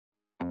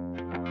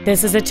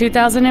This is a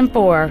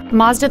 2004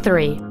 Mazda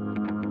 3.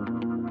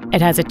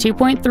 It has a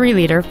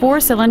 2.3-liter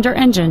four-cylinder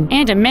engine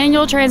and a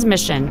manual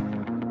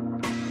transmission.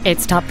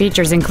 Its top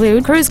features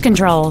include cruise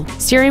control,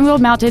 steering wheel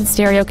mounted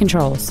stereo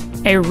controls,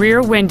 a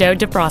rear window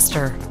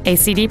defroster, a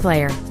CD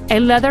player, a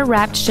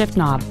leather-wrapped shift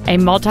knob, a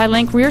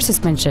multi-link rear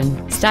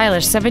suspension,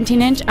 stylish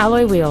 17-inch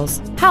alloy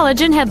wheels,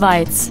 halogen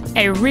headlights,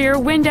 a rear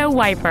window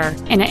wiper,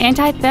 and an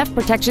anti-theft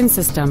protection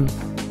system.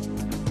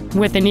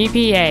 With an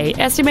EPA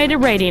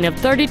estimated rating of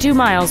 32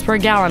 miles per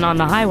gallon on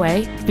the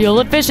highway, fuel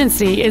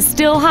efficiency is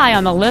still high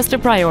on the list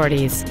of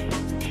priorities.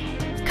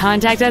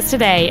 Contact us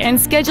today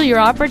and schedule your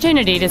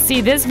opportunity to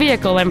see this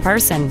vehicle in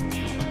person.